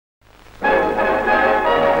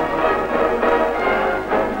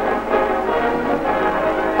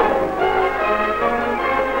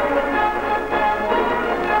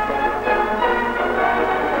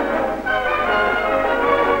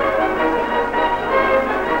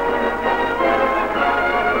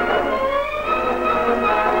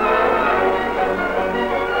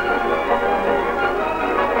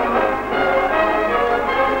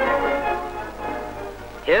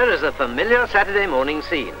familiar Saturday morning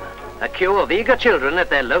scene. A queue of eager children at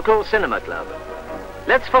their local cinema club.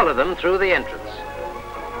 Let's follow them through the entrance.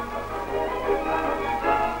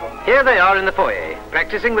 Here they are in the foyer,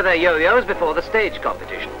 practicing with their yo-yos before the stage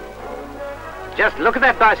competition. Just look at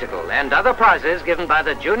that bicycle and other prizes given by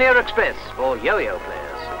the Junior Express for yo-yo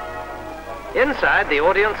players. Inside, the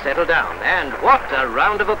audience settle down, and what a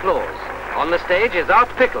round of applause. On the stage is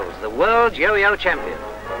Pickles, the world yo-yo champion.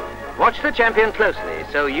 Watch the champion closely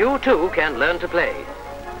so you too can learn to play.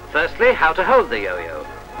 Firstly, how to hold the yo-yo.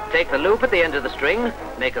 Take the loop at the end of the string,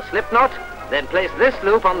 make a slip knot, then place this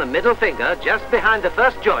loop on the middle finger just behind the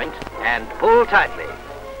first joint and pull tightly.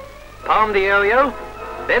 Palm the yo-yo,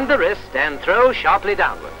 bend the wrist and throw sharply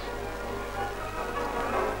downwards.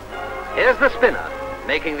 Here's the spinner,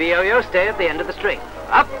 making the yo-yo stay at the end of the string.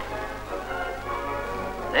 Up!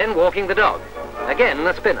 Then walking the dog. Again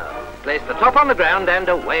the spinner. Place the top on the ground and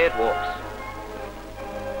away it walks.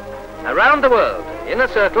 Around the world, in a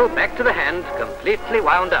circle, back to the hand, completely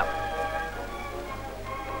wound up.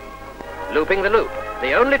 Looping the loop,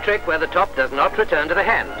 the only trick where the top does not return to the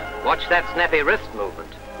hand. Watch that snappy wrist movement.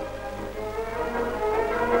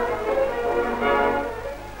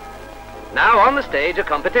 Now on the stage, a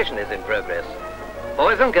competition is in progress.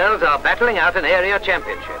 Boys and girls are battling out an area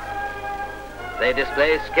championship. They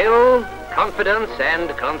display skill, confidence and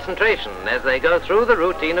concentration as they go through the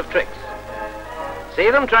routine of tricks. See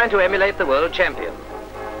them trying to emulate the world champion.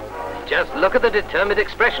 Just look at the determined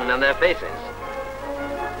expression on their faces.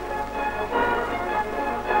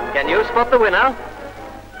 Can you spot the winner?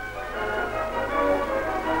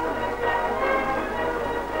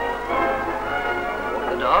 Walk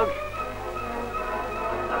the dog.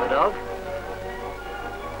 Another dog.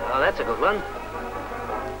 Oh, that's a good one.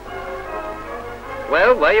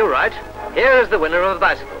 Well, were you right? Here is the winner of the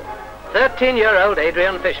bicycle, 13-year-old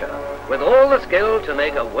Adrian Fisher, with all the skill to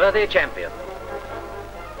make a worthy champion.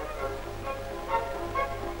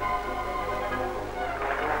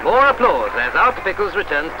 More applause as Art Pickles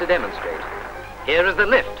returns to demonstrate. Here is the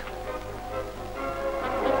lift.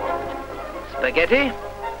 Spaghetti.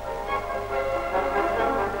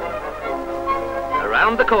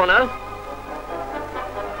 Around the corner.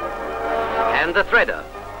 And the threader.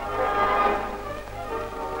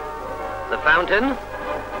 The fountain,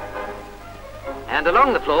 and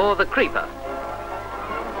along the floor, the creeper.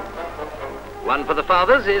 One for the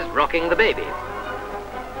fathers is rocking the baby.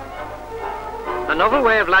 A novel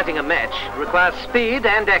way of lighting a match requires speed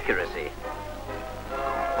and accuracy.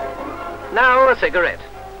 Now a cigarette.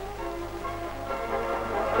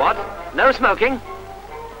 What? No smoking?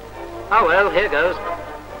 Oh well, here goes.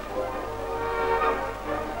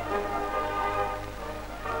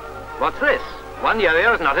 What's this? One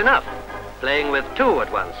yo-yo is not enough. Playing with two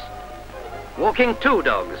at once. Walking two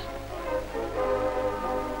dogs.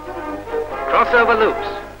 Crossover loops.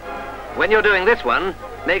 When you're doing this one,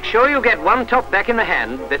 make sure you get one top back in the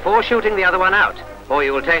hand before shooting the other one out, or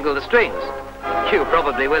you will tangle the strings. You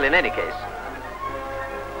probably will in any case.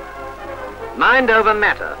 Mind over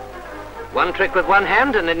matter. One trick with one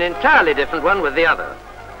hand and an entirely different one with the other.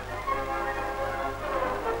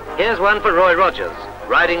 Here's one for Roy Rogers,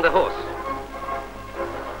 riding the horse.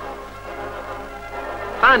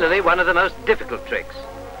 Finally, one of the most difficult tricks,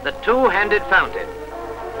 the two-handed fountain.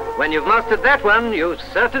 When you've mastered that one, you've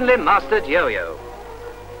certainly mastered yo-yo.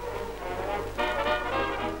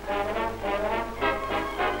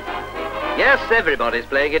 Yes, everybody's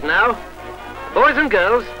playing it now. Boys and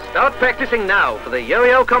girls, start practicing now for the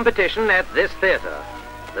yo-yo competition at this theatre.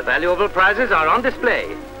 The valuable prizes are on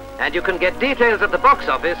display, and you can get details at the box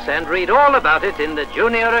office and read all about it in the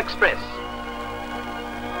Junior Express.